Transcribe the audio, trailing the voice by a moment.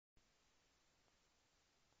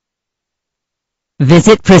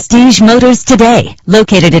Visit Prestige Motors today,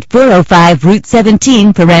 located at 405 Route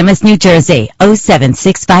 17, Paramus, New Jersey,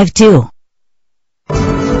 07652.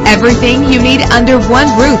 Everything you need under one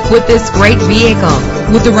roof with this great vehicle.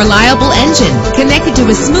 With a reliable engine connected to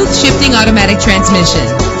a smooth shifting automatic transmission.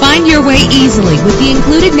 Find your way easily with the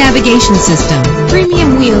included navigation system.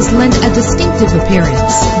 Premium wheels lend a distinctive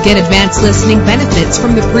appearance. Get advanced listening benefits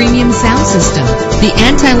from the premium sound system. The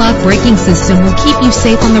anti-lock braking system will keep you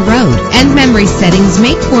safe on the road, and memory settings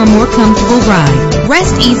make for a more comfortable ride.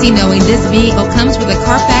 Rest easy knowing this vehicle comes with a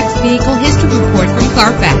Carfax Vehicle History Report from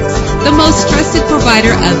Carfax, the most trusted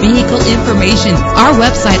provider of vehicle information. Our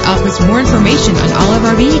website offers more information on all of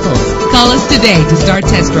our vehicles. Call us today to start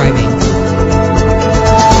test driving.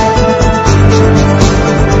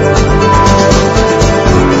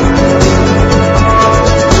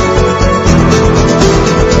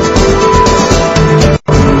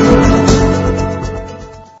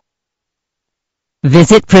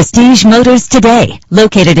 Visit Prestige Motors today,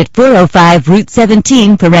 located at 405 Route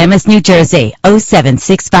 17, Paramus, New Jersey,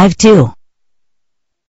 07652.